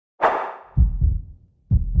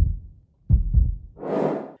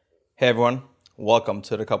Hey everyone, welcome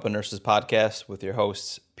to the Couple Nurses podcast with your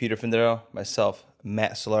hosts Peter Findero, myself,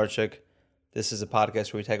 Matt Solarchik. This is a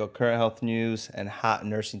podcast where we tackle current health news and hot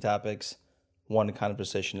nursing topics, one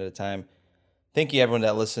conversation at a time. Thank you everyone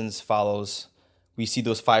that listens, follows. We see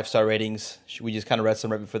those 5-star ratings. We just kind of read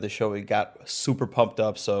some right before the show. We got super pumped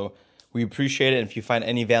up, so we appreciate it. And if you find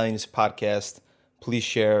any value in this podcast, please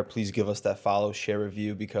share, please give us that follow, share,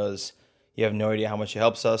 review, because you have no idea how much it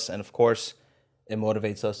helps us. And of course, it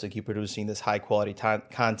motivates us to keep producing this high quality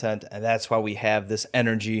content. And that's why we have this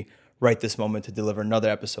energy right this moment to deliver another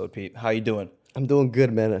episode. Pete, how you doing? I'm doing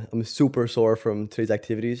good, man. I'm super sore from today's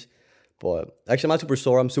activities. But actually, I'm not super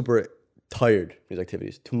sore. I'm super tired from these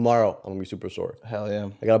activities. Tomorrow, I'm going to be super sore. Hell yeah.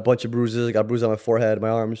 I got a bunch of bruises. I got bruises on my forehead, my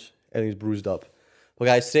arms. Everything's bruised up. Well,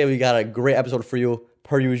 guys, today we got a great episode for you.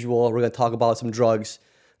 Per usual, we're going to talk about some drugs.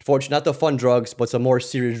 Unfortunately, not the fun drugs, but some more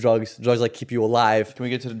serious drugs. Drugs that keep you alive. Can we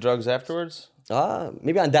get to the drugs afterwards?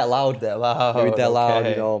 Maybe on that loud. That loud. Maybe that loud,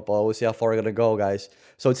 okay. but we'll see how far we're going to go, guys.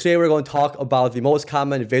 So today we're going to talk about the most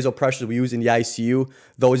common vasopressors we use in the ICU,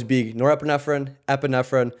 those being norepinephrine,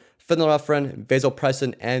 epinephrine, phenylephrine,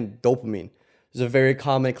 vasopressin, and dopamine. This is a very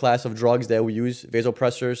common class of drugs that we use,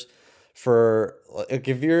 vasopressors, for like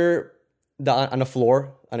if you're on the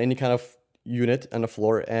floor, on any kind of unit on the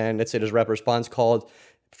floor, and let's say there's rapid response called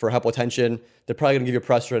for hypotension, they're probably going to give you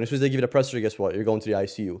a pressor, and as soon as they give you the pressor, guess what? You're going to the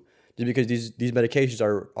ICU. Just because these medications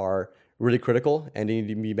are really critical and they need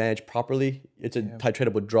to be managed properly. It's a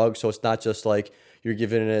titratable drug, so it's not just like you're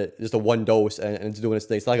giving it just a one dose and it's doing its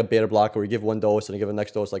thing. It's not like a beta blocker where you give one dose and you give the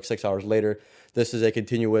next dose like 6 hours later. This is a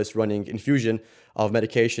continuous running infusion of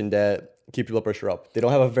medication that keep your blood pressure up. They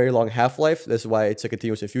don't have a very long half-life. This is why it's a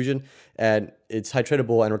continuous infusion, and it's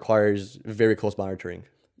titratable and requires very close monitoring.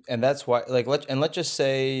 And that's why, let's just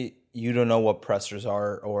say you don't know what pressors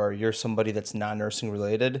are, or you're somebody that's non-nursing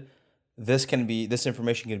related. This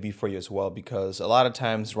information can be for you as well, because a lot of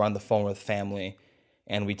times we're on the phone with family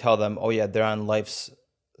and we tell them, oh yeah, they're on life's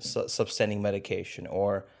sustaining medication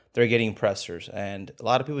or they're getting pressors. And a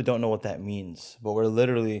lot of people don't know what that means, but we're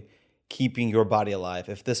literally keeping your body alive.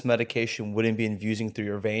 If this medication wouldn't be infusing through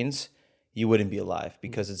your veins, you wouldn't be alive,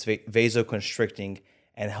 because it's vasoconstricting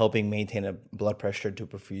and helping maintain a blood pressure to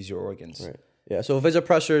perfuse your organs. Right. Yeah. So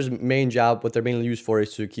vasopressors' main job, what they're mainly used for,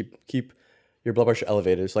 is to keep your blood pressure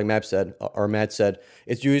elevated. It's like Matt said,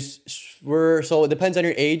 it's used so it depends on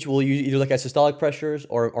your age. We'll use either like at systolic pressures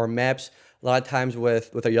or MAPS. A lot of times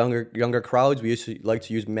with our younger crowds, we used to like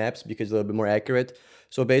to use MAPS because it's a little bit more accurate.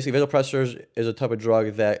 So basically, vasopressors is a type of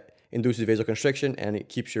drug that induces vasoconstriction and it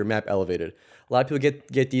keeps your MAP elevated. A lot of people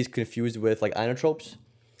get these confused with like inotropes.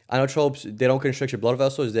 Inotropes, they don't constrict your blood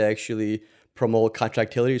vessels. They actually promote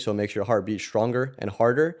contractility, so it makes your heart beat stronger and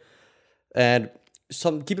harder. And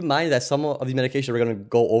keep in mind that some of the medications we're going to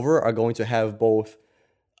go over are going to have both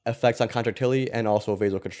effects on contractility and also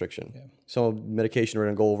vasoconstriction. Yeah. Some medication we're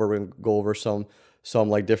going to go over some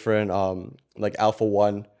like different like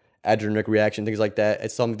alpha-1 adrenergic reaction, things like that. And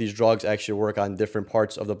some of these drugs actually work on different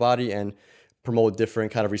parts of the body and promote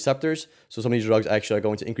different kind of receptors. So some of these drugs actually are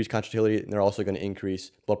going to increase contractility, and they're also going to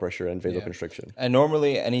increase blood pressure and vasoconstriction. Yeah. And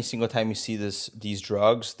normally, any single time you see these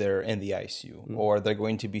drugs, they're in the ICU, or they're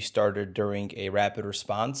going to be started during a rapid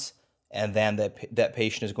response, and then that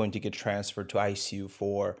patient is going to get transferred to ICU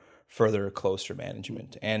for further closer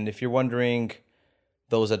management. And if you're wondering,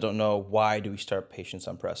 those that don't know, why do we start patients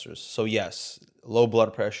on pressors? So yes, low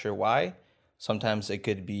blood pressure. Why? Sometimes it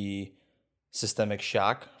could be systemic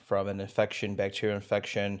shock from an infection, bacterial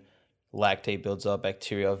infection. Lactate builds up,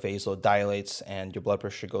 bacteria vasodilates, and your blood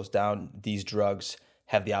pressure goes down. These drugs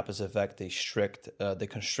have the opposite effect. They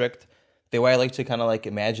constrict. The way I like to kind of like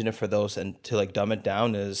imagine it for those and to like dumb it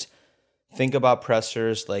down is, think about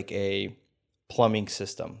pressors like a plumbing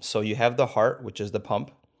system. So you have the heart, which is the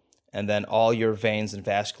pump, and then all your veins and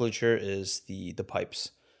vasculature is the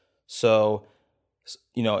pipes. So,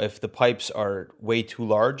 if the pipes are way too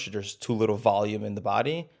large, there's too little volume in the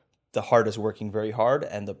body, the heart is working very hard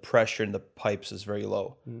and the pressure in the pipes is very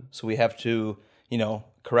low. So we have to,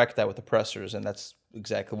 correct that with the pressors, and that's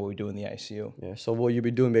exactly what we do in the ICU. Yeah. So what you'll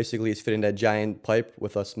be doing basically is fitting that giant pipe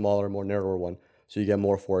with a smaller, more narrower one, so you get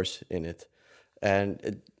more force in it.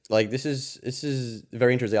 And this is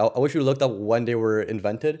very interesting. I wish we looked up when they were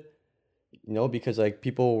invented, because like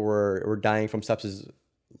people were dying from sepsis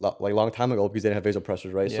like a long time ago because they didn't have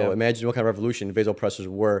vasopressors, right? Yeah. So imagine what kind of revolution vasopressors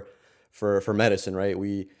were for medicine, right?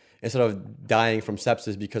 We, instead of dying from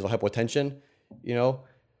sepsis because of hypotension,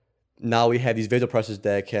 now we have these vasopressors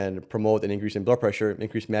that can promote an increase in blood pressure,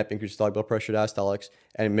 increase MAP, increase systolic blood pressure, diastolics,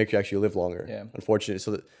 and make you actually live longer. Yeah.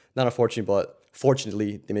 Not unfortunately, but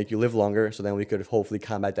fortunately, they make you live longer. So then we could hopefully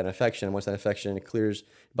combat that infection. Once that infection clears,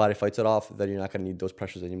 body fights it off, then you're not going to need those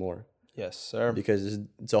pressures anymore. Yes, sir. Because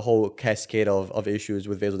it's a whole cascade of issues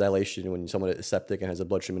with vasodilation when someone is septic and has a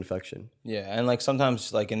bloodstream infection. Yeah, and like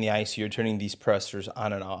sometimes like in the ICU, you're turning these pressors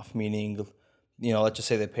on and off, meaning, let's just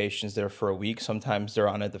say the patient's there for a week. Sometimes they're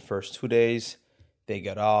on it the first 2 days, they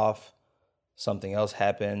get off, something else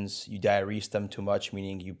happens, you diurese them too much,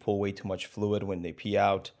 meaning you pull way too much fluid when they pee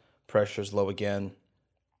out, pressure's low again.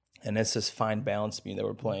 And it's this fine balance beam that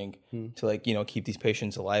we're playing to keep these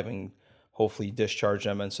patients alive and hopefully discharge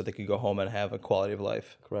them and so they could go home and have a quality of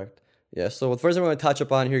life. Correct. Yeah, so the first thing we're going to touch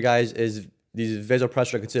upon here, guys, is these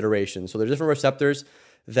vasopressor considerations. So there's different receptors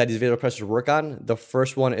that these vasopressors work on. The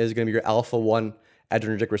first one is going to be your alpha-1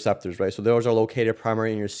 adrenergic receptors, right? So those are located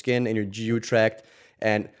primarily in your skin and your GU tract.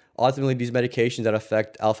 And ultimately, these medications that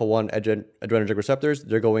affect alpha-1 adrenergic receptors,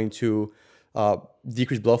 they're going to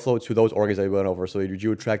decrease blood flow to those organs that we went over, so your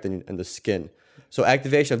GU tract and the skin. So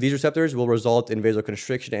activation of these receptors will result in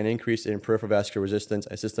vasoconstriction and increase in peripheral vascular resistance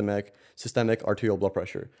and systemic arterial blood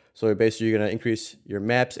pressure. So basically, you're going to increase your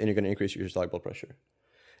MAPs and you're going to increase your systolic blood pressure.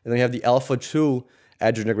 And then you have the alpha-2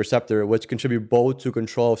 adrenergic receptor, which contribute both to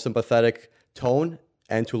control of sympathetic tone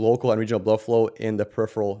and to local and regional blood flow in the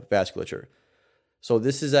peripheral vasculature. So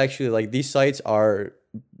this is actually like these sites are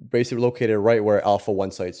basically located right where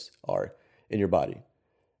alpha-1 sites are in your body.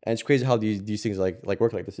 And it's crazy how these things like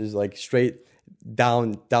work like this. Is like straight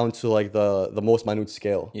down to like the most minute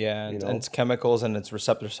scale. Yeah, and it's chemicals and it's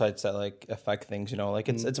receptor sites that like affect things,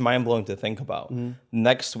 it's mind blowing to think about.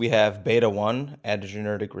 Next we have beta-1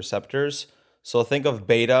 adrenergic receptors. So think of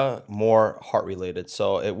beta more heart related.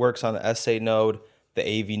 So it works on the SA node, the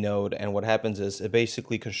AV node, and what happens is it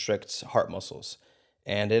basically constricts heart muscles.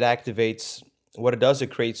 And it activates, what it does,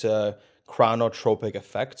 it creates a chronotropic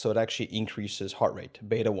effect. So it actually increases heart rate,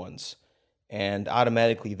 beta-1s. And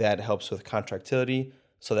automatically that helps with contractility.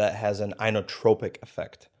 So that has an inotropic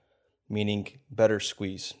effect, meaning better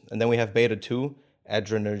squeeze. And then we have beta-2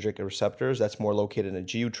 adrenergic receptors. That's more located in the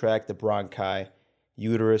GU tract, the bronchi,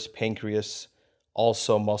 uterus, pancreas,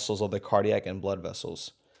 also muscles of the cardiac and blood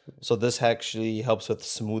vessels. So this actually helps with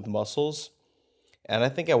smooth muscles. And I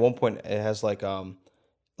think at one point it has I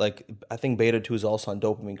think beta-2 is also on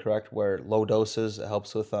dopamine, correct? Where low doses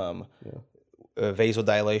helps with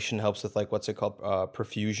vasodilation, helps with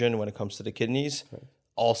perfusion when it comes to the kidneys. Right.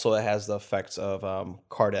 Also, it has the effects of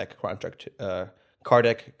cardiac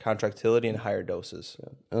contractility in higher doses. Yeah.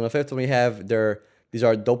 And the fifth one we have these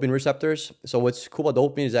are dopamine receptors. So what's cool about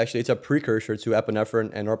dopamine is actually it's a precursor to epinephrine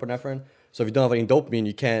and norepinephrine. So if you don't have any dopamine,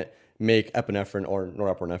 you can't make epinephrine or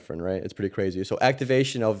norepinephrine, right? It's pretty crazy. So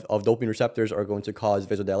activation of dopamine receptors are going to cause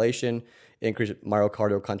vasodilation, increase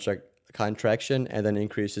myocardial contraction, and then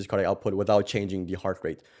increases cardiac output without changing the heart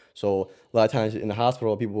rate. So a lot of times in the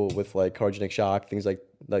hospital, people with like cardiogenic shock, things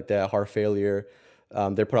like that, heart failure,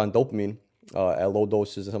 they're put on dopamine at low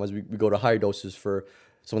doses, and sometimes we go to higher doses for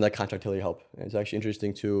some of that contractility help. And it's actually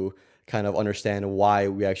interesting to kind of understand why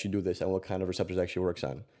we actually do this and what kind of receptors it actually works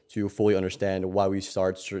on, to fully understand why we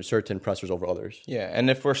start certain pressors over others. Yeah,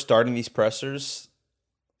 and if we're starting these pressors,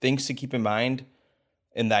 things to keep in mind,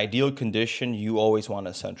 in the ideal condition, you always want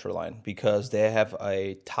a central line because they have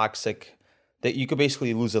a toxic, that you could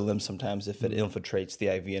basically lose a limb sometimes if it infiltrates the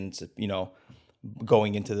IV and it's,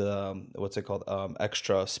 going into the,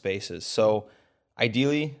 extra spaces. So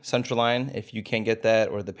ideally, central line, if you can't get that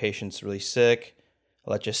or the patient's really sick,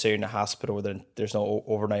 let's just say you're in a hospital where there's no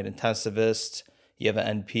overnight intensivist, you have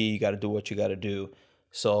an NP, you got to do what you got to do.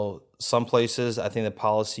 So some places, I think the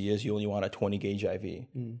policy is you only want a 20 gauge IV.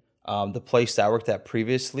 The place that I worked at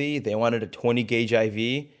previously, they wanted a 20 gauge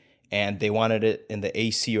IV and they wanted it in the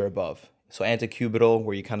AC or above. So antecubital,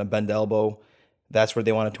 where you kind of bend the elbow, that's where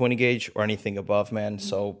they want a 20 gauge or anything above, man.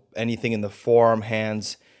 So anything in the forearm,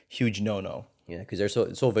 hands, huge no-no. Yeah, because they're so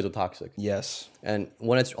vasotoxic. Yes. And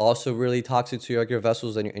when it's also really toxic to your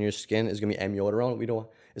vessels and your skin is going to be amiodarone.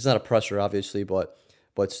 It's not a pressure, obviously, but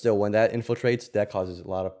still, when that infiltrates, that causes a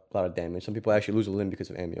lot of damage. Some people actually lose a limb because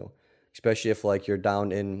of amio, especially if like you're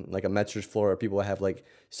down in like a med-surg floor where people have like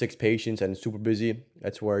 6 patients and it's super busy.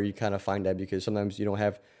 That's where you kind of find that because sometimes you don't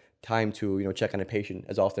have time to check on a patient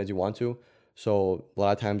as often as you want to. So a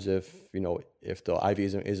lot of times if the IV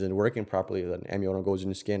isn't working properly, then amiodarone goes in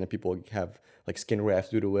the skin and people have like skin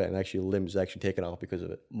rafts due to it and actually limbs actually taken off because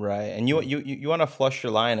of it. Right. And you want to flush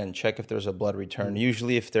your line and check if there's a blood return.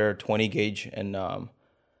 Usually if they're 20 gauge and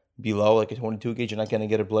below, like a 22 gauge, you're not going to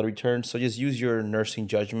get a blood return. So just use your nursing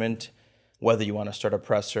judgment. whether you want to start a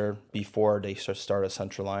pressor before they start a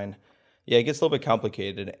central line. Yeah, it gets a little bit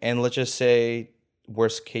complicated. And let's just say,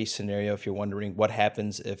 worst case scenario, if you're wondering what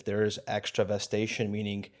happens if there's extravasation,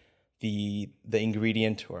 meaning the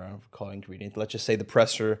ingredient, or I'll call it ingredient, let's just say the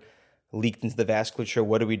pressor leaked into the vasculature.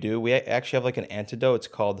 What do? We actually have like an antidote. It's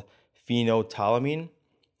called phenethylamine,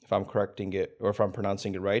 if I'm correcting it or if I'm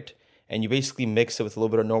pronouncing it right. And you basically mix it with a little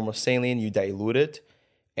bit of normal saline, you dilute it.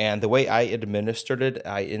 And the way I administered it,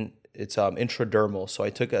 it's intradermal. So I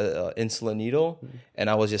took a insulin needle and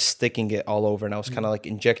I was just sticking it all over, and I was kind of like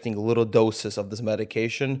injecting little doses of this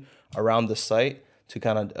medication around the site to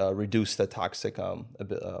kind of reduce the toxic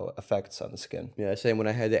effects on the skin. Yeah, same when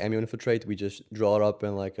I had the ammo infiltrate, we just draw it up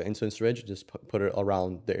in like an insulin syringe, just put it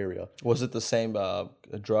around the area. Was it the same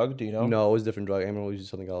drug? Do you know? No, it was a different drug. Ammo was using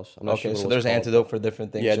something else. I'm not sure. Okay, so there's antidote for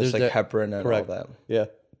different things, just like heparin and correct. all that. Yeah.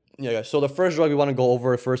 Yeah. So the first drug we want to go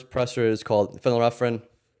over, first pressor, is called phenylephrine.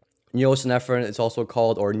 Neosynephrine, it's also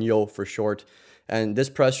called, or Neo for short. And this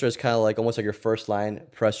pressor is kind of like almost like your first line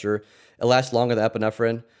pressor. It lasts longer than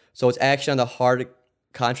epinephrine. So it's action on the heart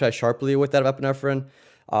contrasts sharply with that of epinephrine.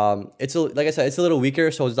 Like I said, it's a little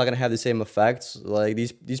weaker, so it's not gonna have the same effects. Like when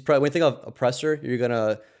you think of a pressor, you're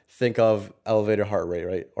gonna think of elevated heart rate,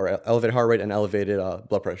 right? Or elevated heart rate and elevated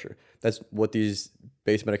blood pressure. That's what these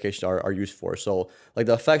base medications are used for. So like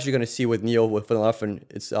the effects you're gonna see with Neo with phenylephrine,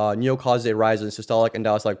 it's Neo causes a rise in systolic and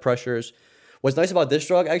diastolic pressures. What's nice about this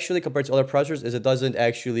drug actually compared to other pressors is it doesn't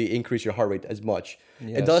actually increase your heart rate as much.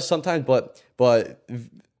 Yes. It does sometimes, but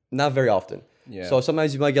not very often. Yeah. So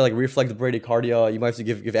sometimes you might get like reflex bradycardia. You might have to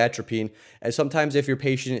give atropine. And sometimes if your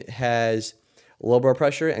patient has low blood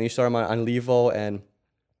pressure and you start him on Levo and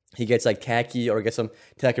he gets like tachy or gets some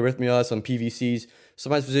tachyarrhythmia, some PVCs,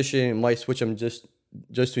 sometimes physician might switch him just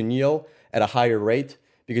to Neo at a higher rate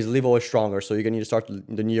because Levo is stronger. So you're going to need to start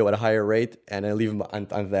the Neo at a higher rate and then leave him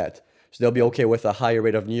on that. So they'll be okay with a higher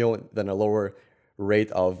rate of Neo than a lower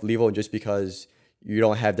rate of Levo, just because you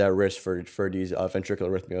don't have that risk for these ventricular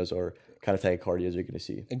arrhythmias or kind of tachycardias you're going to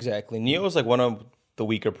see. Exactly. Neo is like one of the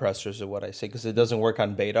weaker pressors, of what I say, because it doesn't work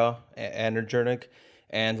on beta anergic.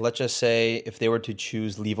 And let's just say if they were to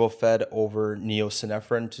choose Levofed over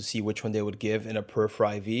neosynephrine to see which one they would give in a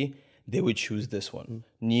peripheral IV, they would choose this one.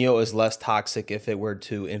 Mm-hmm. Neo is less toxic if it were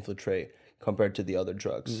to infiltrate compared to the other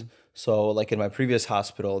drugs. Mm-hmm. So like in my previous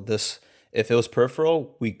hospital, if it was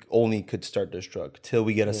peripheral, we only could start this drug till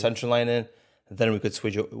we get a central line in. Then we could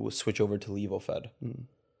switch over to Levofed. Mm.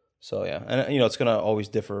 So yeah, and it's gonna always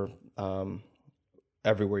differ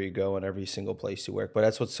everywhere you go and every single place you work. But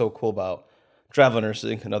that's what's so cool about travel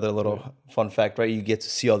nursing. Another little fun fact, right? You get to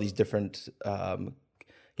see all these different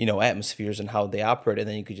atmospheres and how they operate, and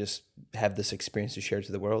then you could just have this experience to share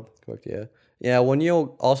to the world. Correct. Yeah. Yeah. What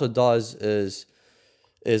Neo also does is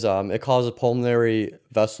it causes pulmonary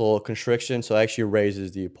vessel constriction, so it actually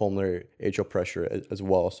raises the pulmonary atrial pressure as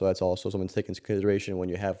well. So that's also something to take into consideration when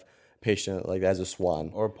you have a patient like that as a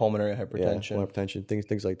SWAN. Or pulmonary hypertension. Yeah, hypertension,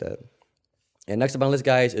 things like that. And next up on the list,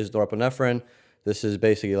 guys, is norepinephrine. This is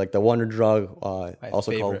basically like the wonder drug,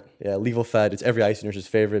 also favorite. Called Levofed. It's every ICU nurse's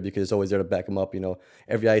favorite because it's always there to back them up.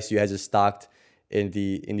 Every ICU has it stocked in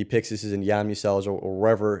the Pyxis and the Omnicells or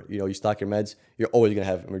wherever you stock your meds. You're always gonna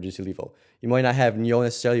have emergency Levo. You might not have Neo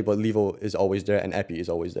necessarily, but Levo is always there, and Epi is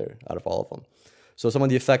always there out of all of them. So some of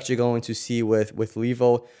the effects you're going to see with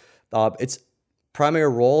Levo, its primary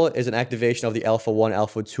role is an activation of the alpha-1,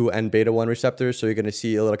 alpha-2, and beta-1 receptors. So you're going to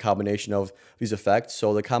see a little combination of these effects.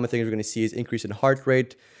 So the common things we're going to see is increase in heart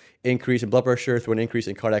rate, increase in blood pressure through an increase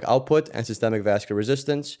in cardiac output, and systemic vascular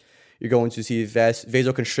resistance. You're going to see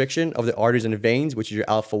vasoconstriction of the arteries and veins, which is your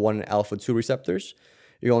alpha-1 and alpha-2 receptors.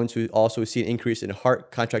 You're going to also see an increase in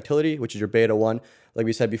heart contractility, which is your beta-1. Like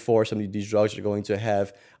we said before, some of these drugs are going to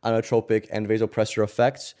have inotropic and vasopressor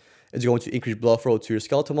effects. It's going to increase blood flow to your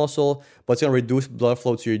skeletal muscle, but it's going to reduce blood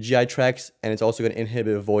flow to your GI tracts, and it's also going to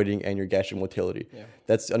inhibit voiding and your gastric motility. Yeah.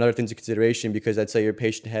 That's another thing to consideration, because let's say your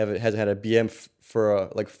patient hasn't had a BM for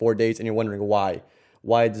like 4 days, and you're wondering why.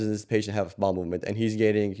 Why does this patient have bowel movement? And he's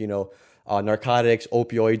getting, narcotics,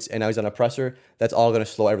 opioids, and now he's on a pressor. That's all going to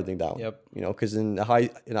slow everything down. Yep. Because in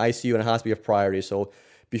ICU and a hospital, you have priority. So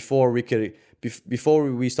before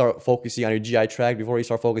we start focusing on your GI tract, before we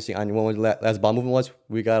start focusing on when last bowel movement was,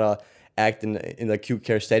 we gotta act in the acute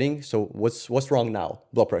care setting. So what's wrong now?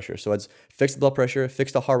 Blood pressure. So it's fix the blood pressure,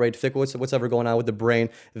 fix the heart rate, fix what's ever going on with the brain,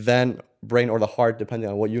 then brain or the heart, depending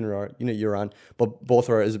on what unit you're on. But both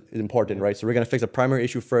are is important, right? So we're gonna fix the primary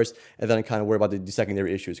issue first, and then kind of worry about the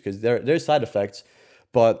secondary issues, because there's side effects,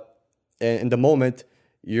 but in the moment,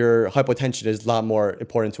 your hypotension is a lot more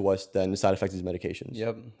important to us than the side effects of these medications.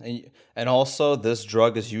 Yep. And also, this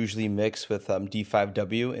drug is usually mixed with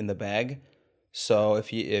D5W in the bag. So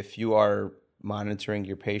if you are monitoring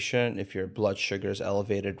your patient, if your blood sugar is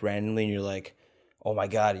elevated randomly, and you're like, oh my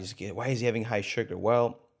God, why is he having high sugar?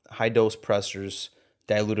 Well, high dose pressors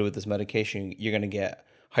diluted with this medication, you're gonna get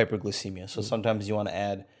hyperglycemia. So sometimes you want to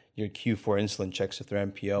add your Q4 insulin checks with their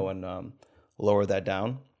MPO and lower that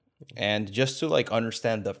down. And just to like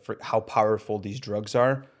understand how powerful these drugs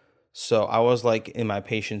are. So I was like in my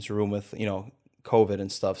patient's room with COVID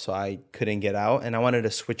and stuff, so I couldn't get out, and I wanted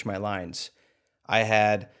to switch my lines. I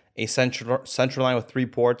had a central line with 3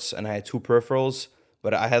 ports, and I had 2 peripherals,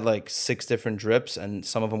 but I had like 6 different drips, and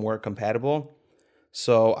some of them weren't compatible.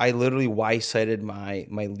 So I literally Y-sided my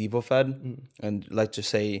Levofed, and let's just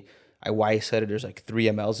say I Y-sided. There's like 3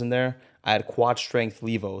 mLs in there. I had quad strength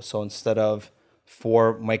Levo, so instead of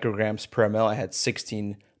 4 micrograms per ml, I had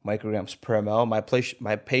 16 micrograms per ml.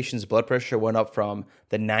 My patient's blood pressure went up from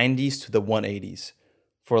the 90s to the 180s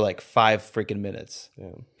for like 5 freaking minutes.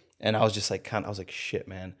 Yeah. And I was just like, I was like, shit,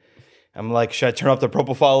 man. I'm like, should I turn up the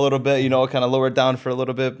propofol a little bit, kind of lower it down for a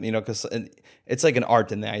little bit, because it's like an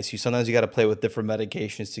art in the ICU. Sometimes you got to play with different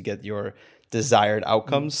medications to get your desired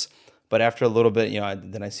outcomes. But after a little bit,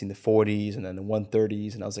 then I seen the 40s and then the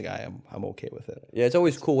 130s, and I was like, I'm okay with it. Yeah, it's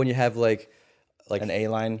always cool when you have like an A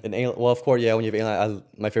line. Well, of course, yeah. When you have A line,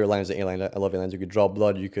 my favorite line is the A line. I love A lines. You could draw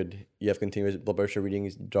blood. You have continuous blood pressure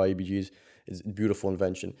readings. Draw EBGs. It's a beautiful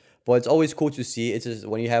invention. But it's always cool to see. It's just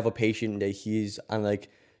when you have a patient that he's on like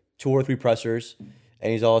 2 or 3 pressors,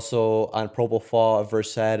 and he's also on propofol,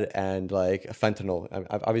 Versed, and like fentanyl.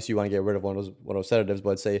 Obviously, you want to get rid of one of those sedatives,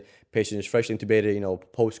 but say patient is freshly intubated,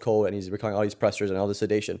 post-COVID, and he's requiring all these pressors and all this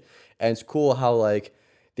sedation. And it's cool how like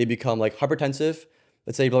they become like hypertensive.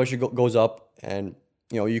 Let's say blood pressure goes up, and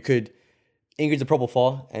you could increase the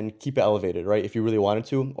propofol and keep it elevated, right? If you really wanted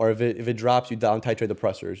to, or if it drops, you down titrate the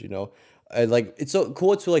pressors. And like it's so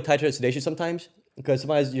cool to like titrate sedation sometimes, because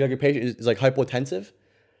sometimes your patient is like hypotensive,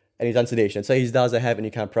 and he's on sedation. Let's say he doesn't have any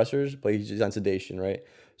kind of pressors, but he's just on sedation, right?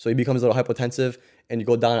 So he becomes a little hypotensive, and you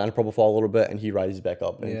go down on propofol a little bit, and he rises back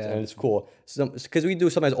up, and it's cool. Because we do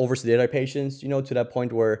sometimes oversedate our patients, to that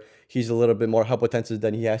point where he's a little bit more hypotensive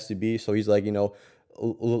than he has to be. So he's like,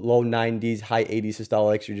 low 90s, high 80s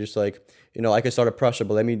systolics. You're just like, I can start a pressure,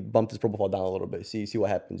 but let me bump this propofol down a little bit, see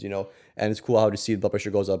what happens, And it's cool how to see the blood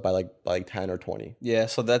pressure goes up by like 10 or 20. Yeah,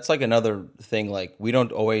 so that's like another thing. Like we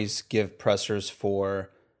don't always give pressors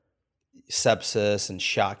for sepsis and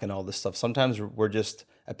shock and all this stuff. Sometimes we're just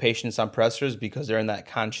a patient's on pressors because they're in that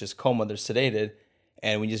conscious coma, they're sedated,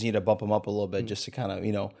 and we just need to bump them up a little bit just to kind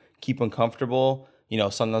of, keep them comfortable.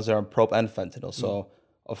 Sometimes they're on prop and fentanyl. So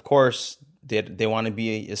of course they want to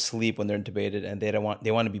be asleep when they're intubated, and they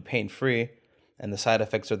want to be pain free. And the side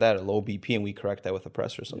effects of that are low BP, and we correct that with a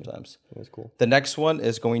pressor sometimes. Yeah, that's cool. The next one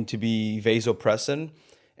is going to be vasopressin.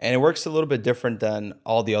 And it works a little bit different than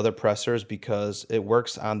all the other pressors because it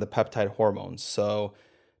works on the peptide hormones. So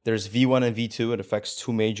there's V1 and V2. It affects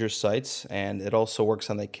 2 major sites, and it also works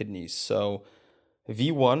on the kidneys. So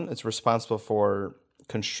V1, it's responsible for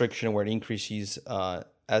constriction, where it increases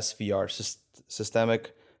SVR,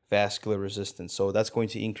 systemic vascular resistance. So that's going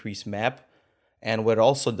to increase MAP. And what it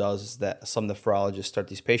also does is that some nephrologists start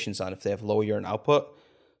these patients on if they have low urine output.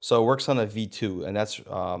 So it works on a V2, and that's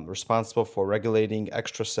responsible for regulating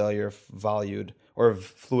extracellular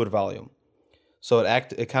fluid volume. So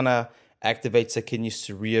it kind of activates the kidneys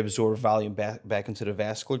to reabsorb volume back into the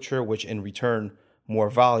vasculature, which in return, more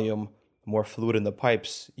volume, more fluid in the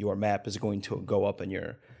pipes, your MAP is going to go up in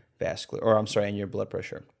your in your blood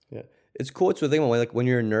pressure. Yeah, it's cool to think when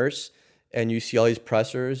you're a nurse and you see all these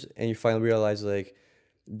pressors, and you finally realize like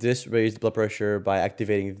this raised blood pressure by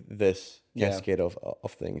activating this cascade of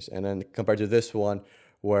things, and then compared to this one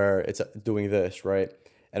where it's doing this, right?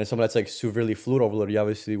 And if someone that's like severely fluid overloaded, you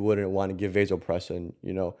obviously wouldn't want to give vasopressin,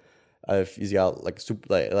 if he's got like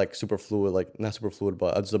super fluid, like not super fluid,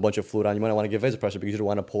 but just a bunch of fluid on, you might not want to give vasopressin because you don't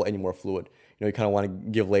want to pull any more fluid. You kind of want to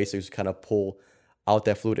give Lasix to kind of pull out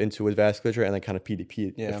that fluid into his vasculature and then kind of pee the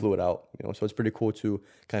fluid out. So it's pretty cool to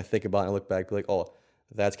kind of think about and look back, like, oh,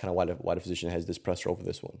 that's kind of why the physician has this pressor over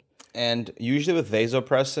this one. And usually with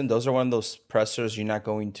vasopressin, those are one of those pressors you're not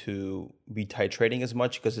going to be titrating as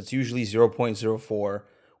much because it's usually 0.04 or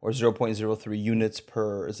 0.03 units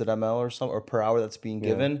per, is it ml or per hour that's being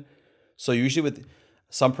given. So usually with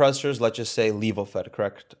some pressors, let's just say Levofed,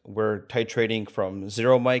 correct? We're titrating from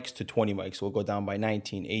 0 mics to 20 mics. We'll go down by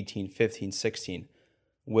 19, 18, 15, 16.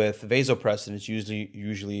 With vasopressin, it's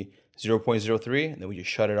usually 0.03, and then we just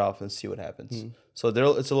shut it off and see what happens. So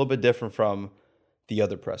it's a little bit different from the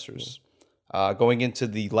other pressors. Going into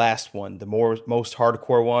the last one, the most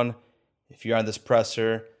hardcore one, if you're on this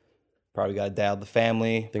pressor, Probably got to dial the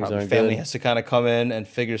family. Things Probably aren't family good. has to kind of come in and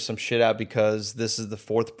figure some shit out because this is the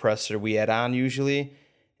fourth presser we add on usually,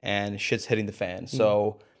 and shit's hitting the fan.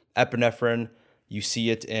 So epinephrine, you see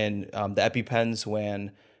it in the EpiPens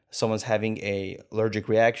when someone's having a allergic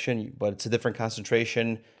reaction, but it's a different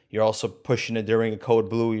concentration. You're also pushing it during a code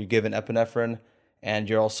blue. You're giving epinephrine, and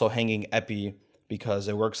you're also hanging epi because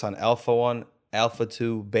it works on alpha 1, alpha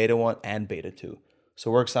 2, beta 1, and beta 2.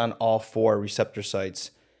 So it works on all 4 receptor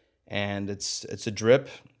sites. And it's a drip.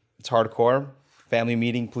 It's hardcore. Family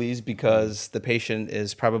meeting, please, because the patient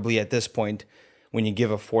is probably at this point, when you give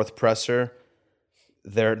a fourth presser,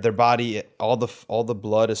 their body, all the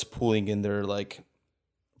blood is pooling in their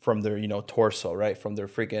from their torso, right, from their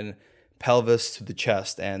freaking pelvis to the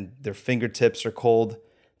chest, and their fingertips are cold.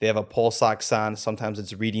 They have a pulse ox on. Sometimes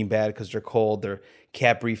it's reading bad because they're cold. Their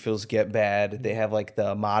cap refills get bad. They have like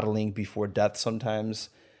the modeling before death sometimes.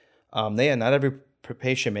 Not every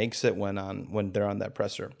patient makes it when they're on that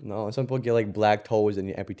presser. No, and some people get like black toes and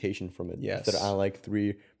the amputation from it. Yes. If they're on like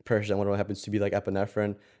 3 pressures and one of them happens to be like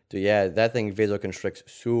epinephrine. Dude, yeah, that thing vasoconstricts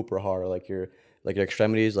super hard. Like your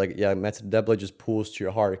extremities, that blood just pools to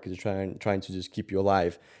your heart because you're trying to just keep you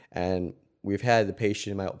alive. And we've had the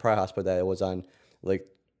patient in my prior hospital that was on like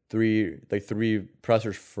three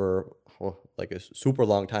pressors for like a super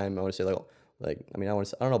long time. I want to say I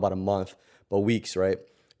don't know about a month, but weeks, right?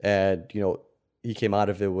 And he came out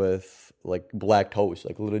of it with like black toes,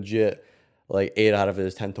 like legit, like 8 out of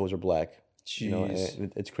his 10 toes are black. Jeez.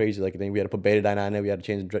 And it's crazy. Like then we had to put betadine on it. We had to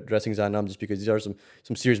change the dressings on them just because these are some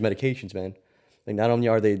serious medications, man. Like not only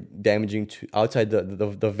are they damaging to outside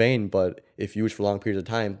the vein, but if used for long periods of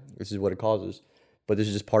time, this is what it causes. But this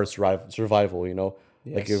is just part of survival,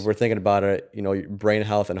 Yes. Like if we're thinking about it, your brain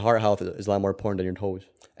health and heart health is a lot more important than your toes.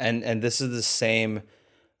 And this is the same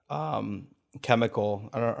chemical.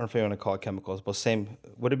 I don't know if you want to call it chemicals, but same.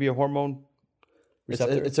 Would it be a hormone?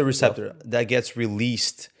 Receptor? It's a receptor that gets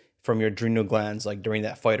released from your adrenal glands, like during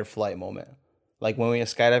that fight or flight moment. Like when we went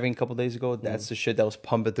skydiving a couple days ago, that's the shit that was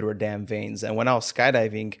pumping through our damn veins. And when I was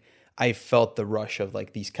skydiving, I felt the rush of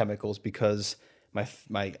like these chemicals because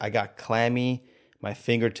I got clammy, my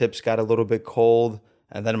fingertips got a little bit cold,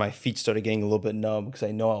 and then my feet started getting a little bit numb because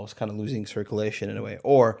I know I was kind of losing circulation in a way,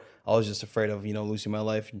 or I was just afraid of losing my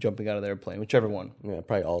life and jumping out of the airplane, whichever one. Yeah,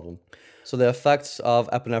 probably all of them. So the effects of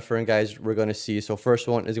epinephrine, guys, we're going to see. So first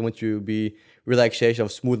one is going to be relaxation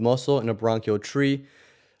of smooth muscle in a bronchial tree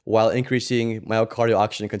while increasing myocardial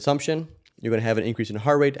oxygen consumption. You're going to have an increase in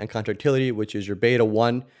heart rate and contractility, which is your beta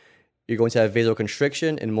 1. You're going to have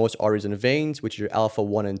vasoconstriction in most arteries and veins, which is your alpha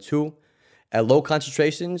 1 and 2. At low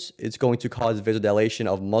concentrations, it's going to cause vasodilation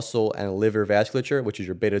of muscle and liver vasculature, which is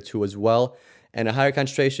your beta 2 as well. And at higher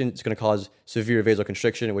concentration, it's going to cause severe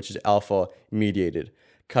vasoconstriction, which is alpha mediated.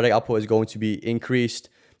 Cardiac output is going to be increased.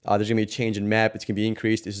 There's going to be a change in MAP. It's going to be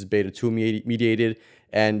increased. This is beta 2 mediated.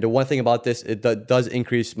 And the one thing about this, it does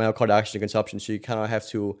increase myocardial oxygen consumption. So you kind of have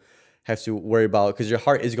to worry about, because your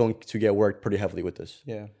heart is going to get worked pretty heavily with this.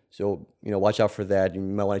 Yeah. So, watch out for that. You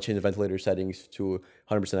might want to change the ventilator settings to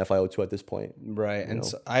 100% FiO2 at this point. Right. And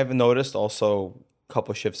so I've noticed also a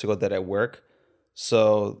couple of shifts ago that at work,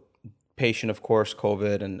 so patient, of course,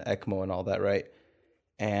 COVID and ECMO and all that, right?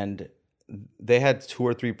 And they had 2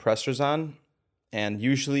 or 3 pressors on. And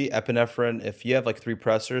usually epinephrine, if you have like 3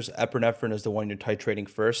 pressors, epinephrine is the one you're titrating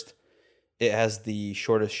first. It has the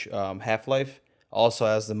shortest half-life. Also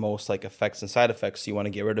has the most like effects and side effects, so you want to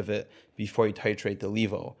get rid of it before you titrate the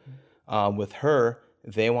levo. With her,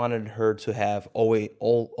 they wanted her to have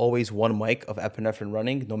always 1 mic of epinephrine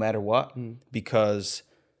running, no matter what, because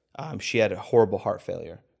she had a horrible heart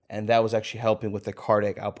failure, and that was actually helping with the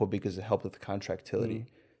cardiac output because it helped with the contractility.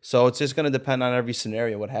 So it's just going to depend on every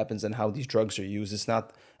scenario what happens and how these drugs are used. It's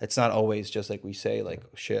not always just like we say, like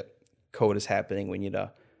shit, code is happening. We need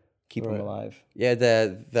to keep them alive. Yeah,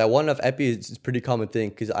 that one of epi is a pretty common thing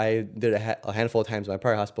because I did a handful of times in my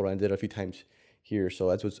prior hospital and I did it a few times here. So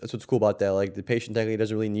that's what's cool about that. Like the patient technically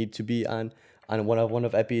doesn't really need to be on one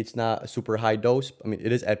of epi. It's not a super high dose. I mean,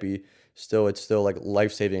 it is epi. It's still like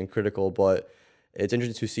life saving and critical. But it's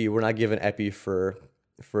interesting to see we're not giving epi for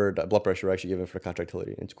the blood pressure. We're actually giving for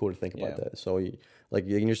contractility. It's cool to think about that. So in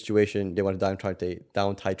your situation, they want to down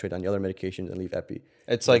titrate on the other medications and leave epi.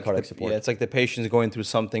 It's like it's like the patient's going through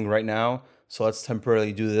something right now, so let's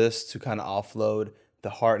temporarily do this to kind of offload the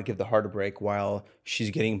heart, give the heart a break while she's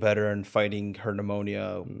getting better and fighting her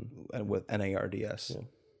pneumonia and with NARDS.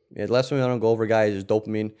 Yeah, the last one we want to go over, guys, is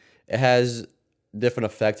dopamine. It has different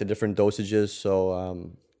effects at different dosages,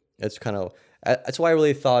 so that's why I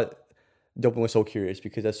really thought dopamine was so curious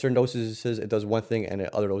because at certain doses it does one thing, and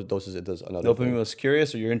at other doses it does another Dopamine thing. was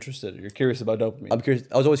curious, or you're interested? You're curious about dopamine. I'm curious.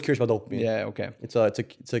 I was always curious about dopamine. Yeah. Okay.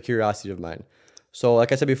 It's a curiosity of mine. So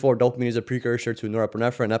like I said before, dopamine is a precursor to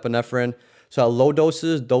norepinephrine and epinephrine. So at low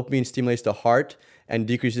doses, dopamine stimulates the heart and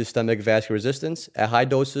decreases systemic vascular resistance. At high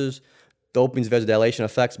doses, dopamine's vasodilation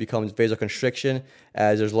effects becomes vasoconstriction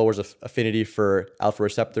as there's lowers affinity for alpha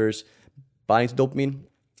receptors binding to dopamine.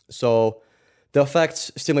 So the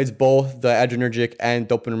effects stimulates both the adrenergic and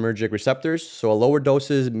dopaminergic receptors. So at lower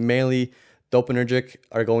doses, mainly dopaminergic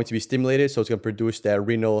are going to be stimulated, so it's going to produce that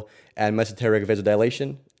renal and mesenteric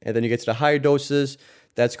vasodilation. And then you get to the higher doses,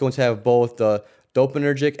 that's going to have both the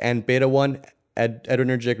dopaminergic and beta-1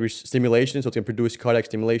 adrenergic stimulation, so it's going to produce cardiac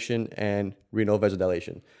stimulation and renal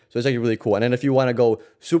vasodilation. So it's actually really cool. And then if you want to go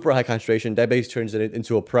super high concentration, that basically turns it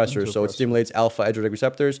into a pressor. It stimulates alpha adrenergic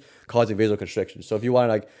receptors, causing vasoconstriction. So if you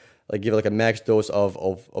want to give it like a max dose of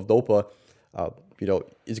dopa,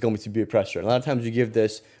 it's going to be a pressor. And a lot of times we give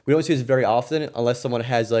this, we don't see this very often unless someone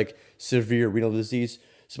has like severe renal disease.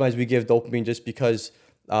 Sometimes we give dopamine just because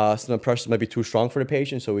some pressures might be too strong for the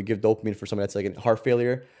patient. So we give dopamine for someone that's like in heart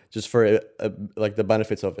failure, just for like the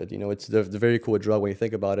benefits of it. It's the very cool drug when you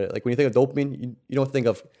think about it. Like when you think of dopamine, you don't think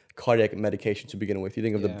of cardiac medication to begin with. You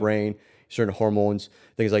think of the brain, certain hormones,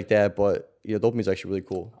 things like that. But dopamine is actually really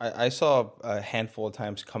cool. I saw a handful of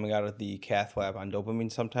times coming out of the cath lab on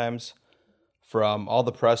dopamine sometimes. From all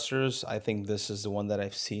the pressors, I think this is the one that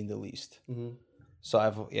I've seen the least. Mm-hmm.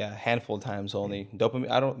 So a handful of times only.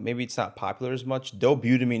 Dopamine, maybe it's not popular as much.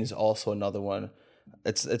 Dobutamine is also another one.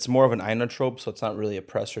 It's more of an inotrope, so it's not really a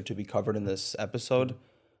pressor to be covered in this episode.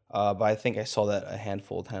 But I think I saw that a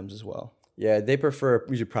handful of times as well. Yeah, they prefer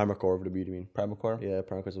usually Primacor over dobutamine. Primacor? Yeah,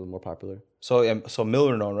 Primacor is a little more popular. So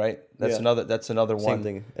Milrinone, right? That's another one. Same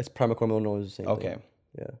thing. It's Primacor, Milrinone is the same thing. Okay.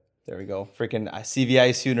 Yeah. There we go. Freaking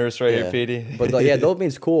CVICU nurse right here, Petey. But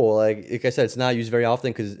dopamine's cool. Like I said, it's not used very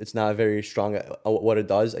often because it's not very strong at what it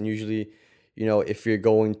does. And usually, if you're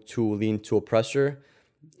going to lean to a pressor,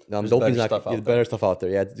 dopamine's better stuff out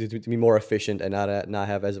there. Yeah, to be more efficient and not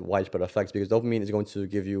have as widespread effects, because dopamine is going to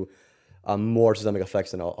give you more systemic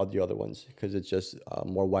effects than all the other ones because it's just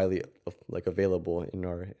more widely available in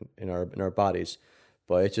our bodies.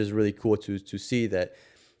 But it's just really cool to see that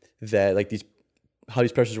like how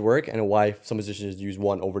these pressures work and why some physicians use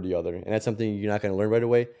one over the other. And that's something you're not going to learn right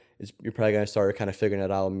away. You're probably going to start kind of figuring it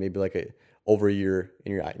out maybe over a year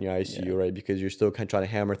in your ICU, right? Because you're still kind of trying to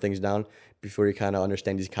hammer things down before you kind of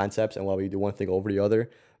understand these concepts and why we do one thing over the other.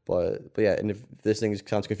 But yeah, and if this thing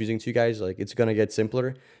sounds confusing to you guys, it's going to get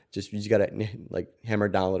simpler. You just got to hammer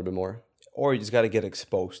it down a little bit more. Or you just got to get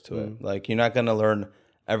exposed to it. You're not going to learn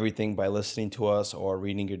everything by listening to us or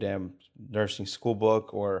reading your damn nursing school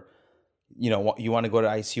book, or you want to go to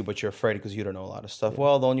ICU, but you're afraid because you don't know a lot of stuff.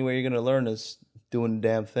 Well, the only way you're going to learn is doing the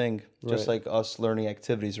damn thing. Just like us learning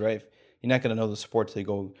activities, right? You're not going to know the sport till you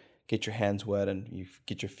go get your hands wet and you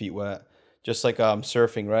get your feet wet. Just like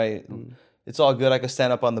surfing, right? It's all good. I could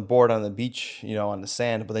stand up on the board on the beach, on the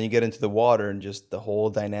sand, but then you get into the water and just the whole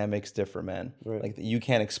dynamic's different, man. Right. You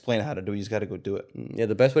can't explain how to do it. You just got to go do it. Yeah,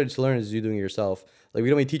 the best way to learn is you doing it yourself. We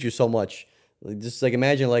don't even teach you so much. Just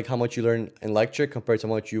imagine how much you learn in lecture compared to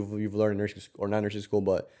how much you've learned in nursing school, or not nursing school,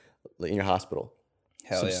 but in your hospital.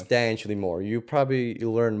 Hell substantially more. You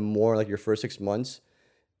learn more your first 6 months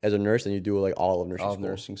as a nurse than you do all of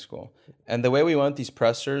nursing school. And the way we went these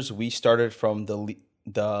pressors, we started from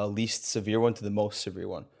the least severe one to the most severe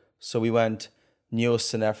one. So we went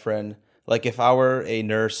neosynephrine. If I were a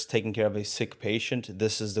nurse taking care of a sick patient,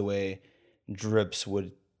 this is the way drips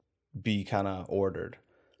would be kind of ordered.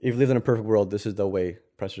 If you lived in a perfect world, this is the way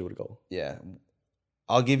pressors would go. Yeah.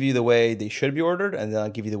 I'll give you the way they should be ordered, and then I'll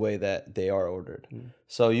give you the way that they are ordered.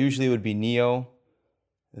 So usually it would be neo,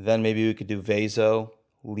 then maybe we could do vaso,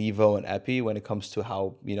 levo, and epi when it comes to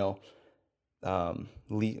how,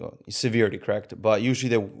 severity, correct? But usually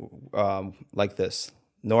they're like this.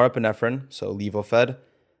 Norepinephrine, so levo-fed.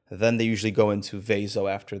 Then they usually go into vaso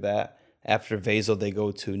after that. After vaso, they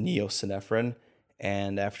go to neosynephrine,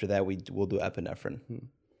 and after that, we'll do epinephrine.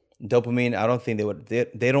 Dopamine, I don't think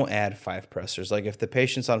they don't add 5 pressors. If the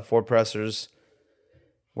patient's on 4 pressors,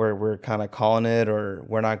 we're kind of calling it, or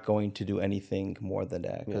we're not going to do anything more than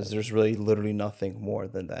that because there's really literally nothing more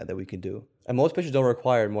than that we can do. And most patients don't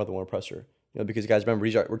require more than one pressor, because guys, remember,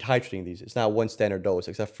 we're titrating these. It's not one standard dose,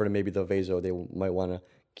 except for maybe the vaso. They might want to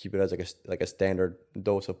keep it as a standard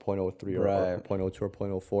dose of 0.03 or 0.02 or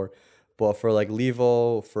 0.04. But for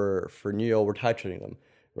levo, for neo, we're titrating them.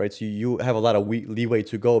 Right, so you have a lot of leeway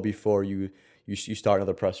to go before you start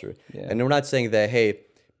another pressor. And we're not saying that, hey,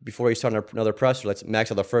 before you start another pressor, let's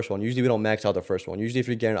max out the first one. Usually we don't max out the first one. Usually if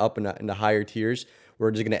you're getting up in the higher tiers,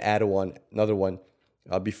 we're just going to add another one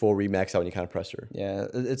before we max out any kind of pressor. Yeah,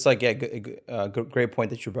 it's like, great point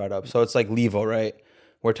that you brought up. So it's like levo, right?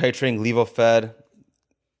 We're titrating levo fed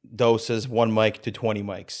doses, 1 mic to 20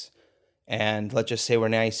 mics. And let's just say we're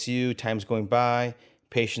in ICU, time's going by,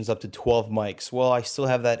 patient's up to 12 mics. Well, I still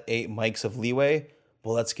have that 8 mics of leeway.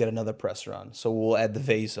 Well, let's get another pressor on. So we'll add the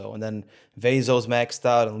vaso. And then vaso's maxed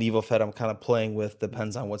out, and levo fed I'm kind of playing with,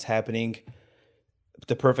 depends on what's happening.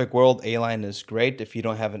 The perfect world, A-line is great. If you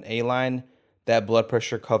don't have an A-line, that blood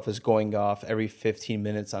pressure cuff is going off every 15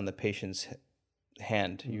 minutes on the patient's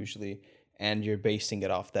hand, usually, and you're basing it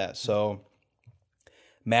off that. So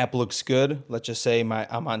map looks good. Let's just say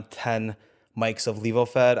I'm on 10 mics of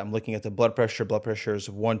levofed. I'm looking at the blood pressure. Blood pressure is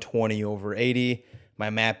 120/80. My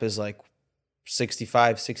map is like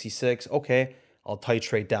 65, 66. Okay, I'll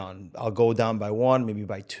titrate down. I'll go down by 1, maybe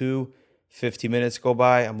by 2. 50 minutes go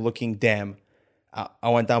by. I'm looking, damn, I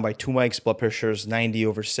went down by 2 mics. Blood pressure is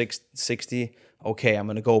 90/60. Okay, I'm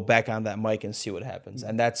going to go back on that mic and see what happens.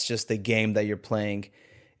 And that's just the game that you're playing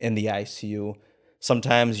in the ICU.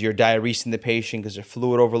 Sometimes you're diuresing the patient because they're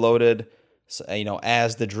fluid overloaded. So,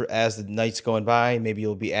 as the night's going by, maybe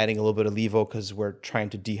you'll be adding a little bit of levo because we're trying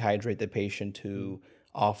to dehydrate the patient to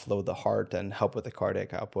offload the heart and help with the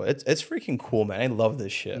cardiac output. It's freaking cool, man. I love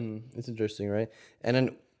this shit. It's interesting, right? And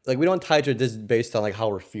then we don't titrate this based on how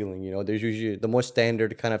we're feeling. There's usually the most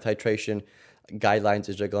standard kind of titration guidelines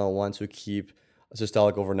is you're going to want to keep a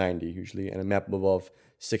systolic over 90 usually and a map above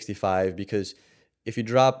 65, because if you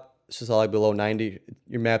drop systolic below 90,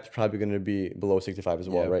 your map's probably going to be below 65 as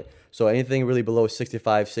well, right? So anything really below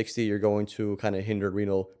 65, 60, you're going to kind of hinder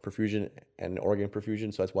renal perfusion and organ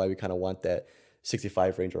perfusion. So that's why we kind of want that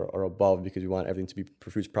 65 range or above, because we want everything to be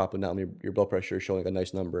perfused properly, not only your blood pressure is showing a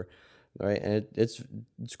nice number, right? And it's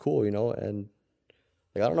cool, and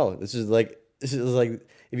I don't know. This is like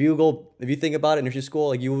if you think about it in nursery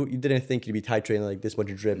school, you didn't think you'd be titrating this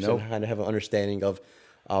much drips and kind of have an understanding of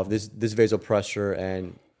this vasopressor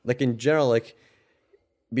and in general,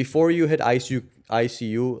 before you hit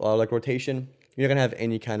ICU rotation, you're not gonna have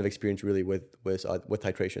any kind of experience really with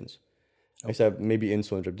titrations, except maybe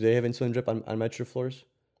insulin drip. Do they have insulin drip on metro floors?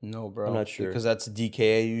 No, bro. I'm not sure because that's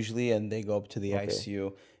DKA usually, and they go up to the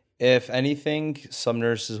ICU. If anything, some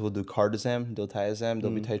nurses will do cardizem, diltiazem. They'll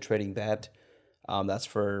be titrating that. That's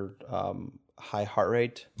for high heart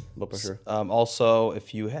rate, blood pressure. Also,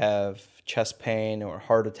 if you have chest pain or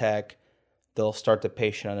heart attack, they'll start the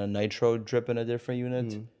patient on a nitro drip in a different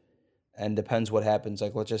unit, and depends what happens.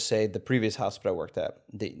 Let's just say the previous hospital I worked at,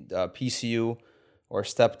 the PCU or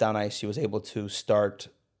step down ICU was able to start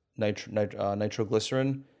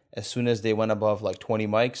nitroglycerin. As soon as they went above 20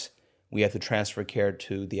 mics, we have to transfer care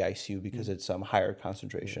to the ICU because it's higher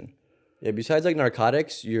concentration. Yeah, besides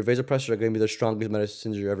narcotics, your vasopressors are going to be the strongest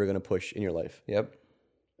medicines you're ever going to push in your life. Yep.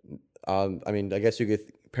 I guess you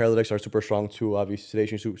get paralytics are super strong too. Obviously,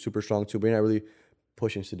 sedation super strong too. But you're not really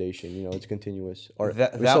pushing sedation. It's continuous. Or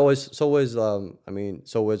so is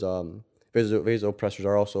vasopressors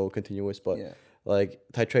are also continuous. But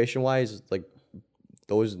titration wise,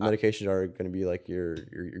 those medications are going to be your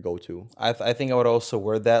go-to. I think I would also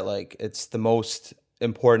word that it's the most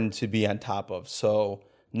important to be on top of. So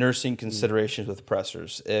nursing considerations with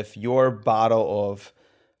pressors. If your bottle of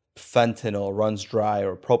fentanyl runs dry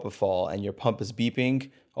or propofol and your pump is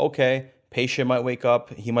beeping, okay, patient might wake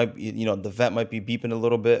up. He might, the vent might be beeping a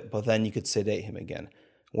little bit, but then you could sedate him again.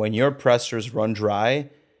 When your pressors run dry,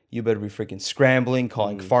 you better be freaking scrambling,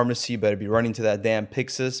 calling pharmacy. You better be running to that damn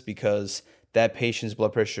Pyxis because that patient's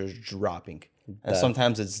blood pressure is dropping. And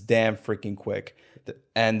sometimes it's damn freaking quick.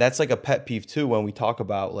 And that's a pet peeve too when we talk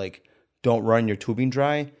about don't run your tubing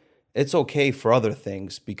dry. It's okay for other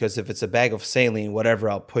things because if it's a bag of saline, whatever,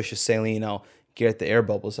 I'll push a saline, I'll get the air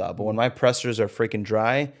bubbles out. But when my pressors are freaking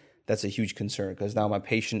dry, that's a huge concern because now my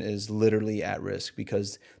patient is literally at risk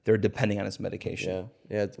because they're depending on his medication.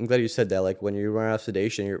 Yeah. I'm glad you said that. When you run out of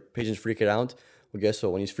sedation, your patient's freaking out. Well, guess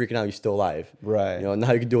what? When he's freaking out, he's still alive. Right.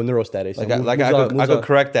 Now you can do a neurostat. I could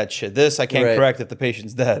correct that shit. This I can't correct if the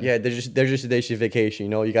patient's dead. Yeah, there's your sedation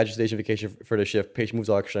vacation. You got your sedation vacation for the shift. Patient moves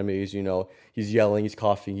all extremities. He's yelling, he's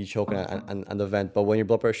coughing, he's choking on the vent. But when your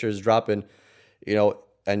blood pressure is dropping,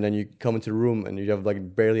 and then you come into the room and you have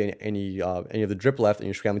barely any of the drip left, and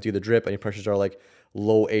you're scrambling to get the drip, and your pressures are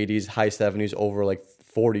low 80s, high 70s, over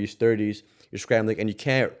 40s, 30s. You're scrambling, and you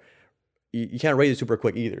can't raise it super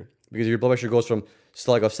quick either. Because your blood pressure goes from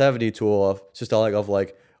systolic of 70 to a systolic of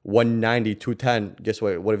 190, 210. Guess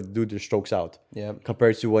what? What if the dude just strokes out? Yeah.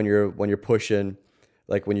 Compared to when you're pushing,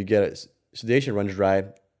 when you get sedation runs dry,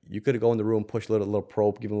 You could go in the room, push a little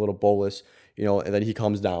probe, give him a little bolus, and then he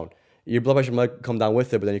comes down. Your blood pressure might come down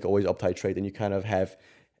with it, but then you can always up titrate. And you kind of have,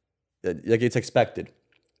 like, it's expected.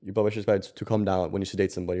 Your blood pressure is expected to come down when you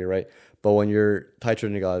sedate somebody, right? But when you're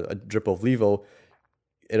titrating a drip of levo,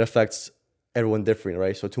 it affects everyone different,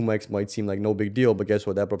 right? So 2 mics might seem like no big deal, but guess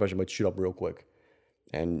what? That blood pressure might shoot up real quick.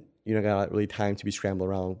 And you don't got really time to be scrambling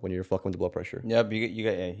around when you're fucking with the blood pressure. Yep, you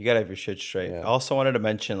got to have your shit straight. Yeah. I also wanted to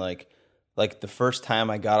mention like the first time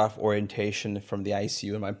I got off orientation from the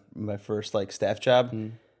ICU in my first like staff job,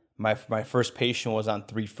 my first patient was on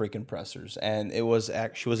 3 freaking pressors, and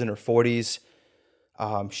she was in her 40s.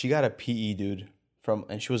 She got a PE, dude,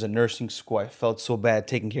 and she was in nursing school. I felt so bad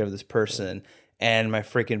taking care of this person, and my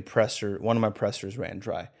freaking one of my pressors ran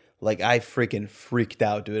dry. Like, I freaking freaked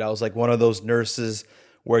out, dude. I was like one of those nurses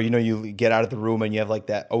where, you get out of the room and you have like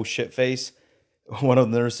that oh shit face. One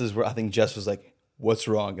of the nurses where I think Jess was like, what's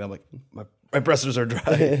wrong? And I'm like, my pressors are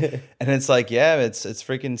dry. And it's like, yeah, it's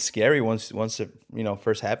freaking scary once it,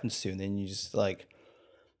 first happens to you. And then you just like,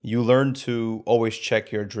 you learn to always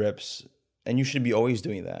check your drips, and you should be always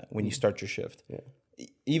doing that when you start your shift. Yeah.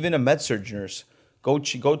 Even a med-surg nurse, go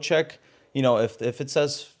check, if it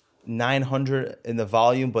says 900 in the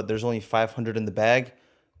volume, but there's only 500 in the bag,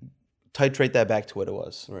 titrate that back to what it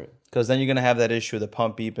was. Right. Because then you're going to have that issue of the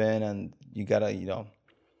pump beeping, and you got to, you know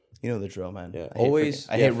the drill, man. Yeah.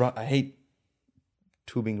 I hate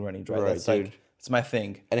tubing running dry. Right, That's like, it's my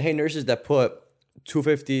thing. And I hate nurses that put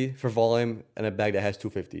 250 for volume in a bag that has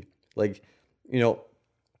 250. Like, I know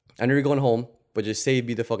you're going home, but just save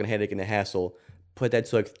me the fucking headache and the hassle. Put that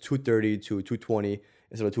to like 230 to 220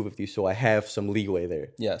 instead of 250, so I have some leeway there.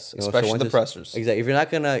 Yes, especially the pressors. Exactly. If you're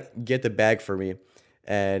not gonna get the bag for me,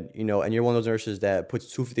 and you're one of those nurses that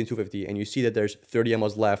puts 250 and 250, and you see that there's 30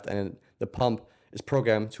 mLs left, and the pump is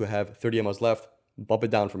programmed to have 30 mLs left, bump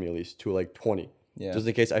it down for me at least to like 20. Yeah. Just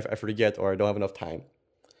in case I forget or I don't have enough time.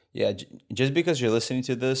 Yeah, just because you're listening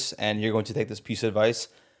to this and you're going to take this piece of advice,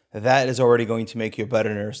 that is already going to make you a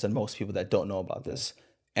better nurse than most people that don't know about this.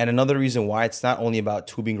 And another reason why it's not only about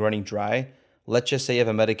tubing running dry, let's just say you have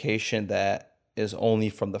a medication that is only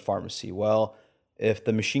from the pharmacy. Well, if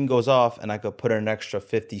the machine goes off and I could put in an extra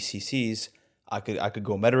 50 cc's, I could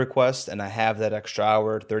go meta request, and I have that extra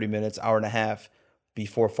hour, 30 minutes, hour and a half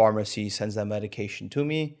before pharmacy sends that medication to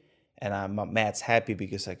me. And Matt's happy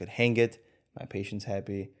because I could hang it. My patient's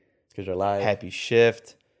happy. Because you're alive. Happy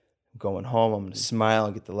shift. I'm going home. I'm going to smile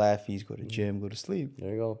and get the laughies, go to gym, go to sleep.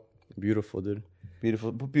 There you go. Beautiful, dude.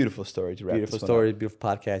 Beautiful story to wrap Beautiful story, beautiful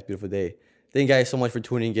podcast, beautiful day. Thank you guys so much for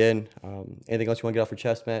tuning in. Anything else you want to get off your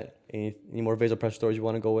chest, Matt? Any more vasopressor stories you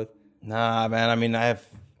want to go with? Nah, man. I mean, I have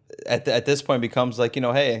at this point becomes like,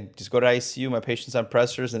 hey, just go to ICU. My patient's on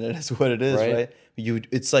pressors, and it is what it is, right?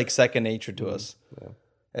 It's like second nature to us.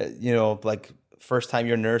 Yeah. Like first time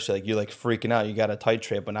you're a nurse, you're like freaking out. You got to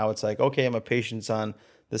titrate, but now it's like, okay, my patient's on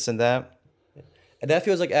this and that. And that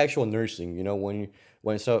feels like actual nursing,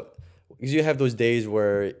 because you have those days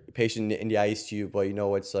where patient in the ICU, but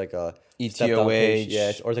it's like a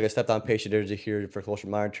ETOH, or it's like a step down patient. They're just here for closer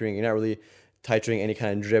monitoring. You're not really titrating any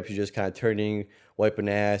kind of drips. You're just kind of turning, wiping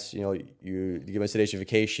ass. You give a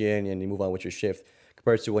sedationification and you move on with your shift.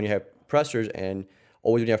 Compared to when you have pressors, and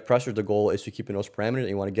always when you have pressors, the goal is to keep in those parameters and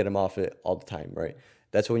you want to get them off it all the time, right?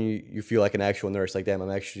 That's when you feel like an actual nurse. Like, damn,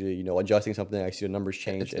 I'm actually adjusting something. I see the numbers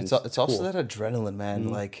change. It's also cool. That adrenaline, man.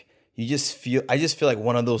 Mm-hmm. Like. I just feel like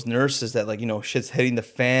one of those nurses that shit's hitting the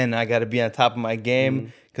fan. I got to be on top of my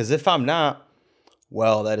game, because if I'm not,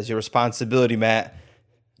 well, that is your responsibility, Matt.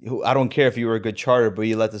 I don't care if you were a good charter, but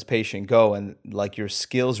you let this patient go, and your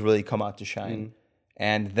skills really come out to shine.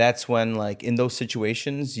 And that's when in those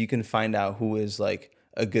situations you can find out who is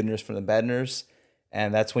a good nurse from the bad nurse.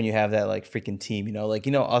 And that's when you have that freaking team,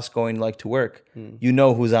 us going to work,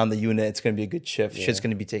 who's on the unit. It's going to be a good shift. Yeah. Shit's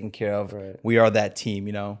going to be taken care of. Right. We are that team,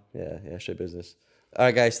 Yeah, shit business. All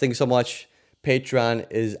right, guys. Thank you so much. Patreon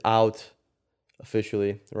is out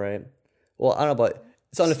officially, right? Well, I don't know, but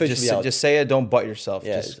it's unofficially out. Just say it. Don't butt yourself.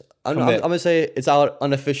 Yeah, I'm going to say it's out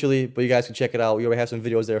unofficially, but you guys can check it out. We already have some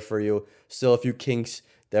videos there for you. Still a few kinks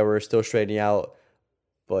that we're still straightening out.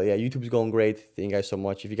 But yeah, YouTube's going great. Thank you guys so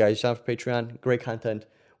much. If you guys sign up for Patreon, great content.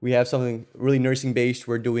 We have something really nursing based.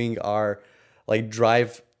 We're doing our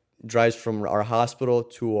drives from our hospital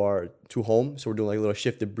to home. So we're doing a little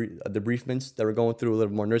shift debriefments that we're going through, a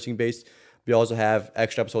little more nursing based. We also have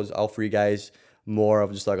extra episodes out for you guys, more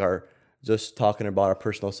of just just talking about our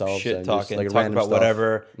personal selves. Shit and talking, just, talking about stuff.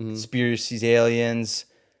 Whatever, conspiracies, aliens.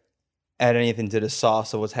 Add anything to the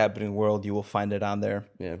sauce of what's happening in the world, you will find it on there.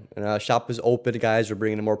 Yeah, and shop is open, guys. We're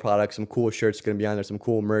bringing in more products. Some cool shirts going to be on there. Some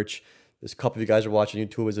cool merch. There's a couple of you guys are watching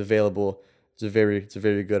YouTube is available. It's a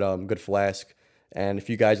very good good flask. And if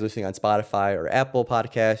you guys are listening on Spotify or Apple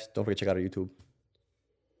Podcasts, don't forget to check out our YouTube.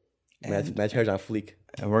 Matt's hair's on fleek.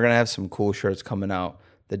 And we're going to have some cool shirts coming out.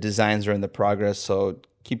 The designs are in the progress, so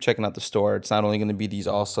keep checking out the store. It's not only going to be these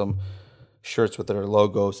awesome shirts with their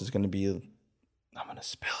logos. It's going to be, I'm going to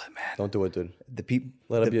spill it, man. Don't do it, dude. The people,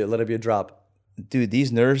 Let it be a drop. dude,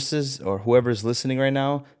 these nurses or whoever's listening right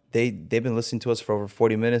now, they've been listening to us for over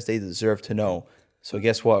 40 minutes. They deserve to know. So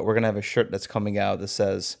guess what? We're going to have a shirt that's coming out that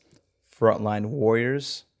says Frontline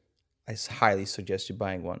Warriors. I highly suggest you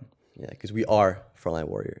buying one. Yeah, because we are frontline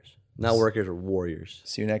warriors. Not workers, or warriors.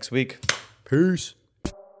 See you next week. Peace.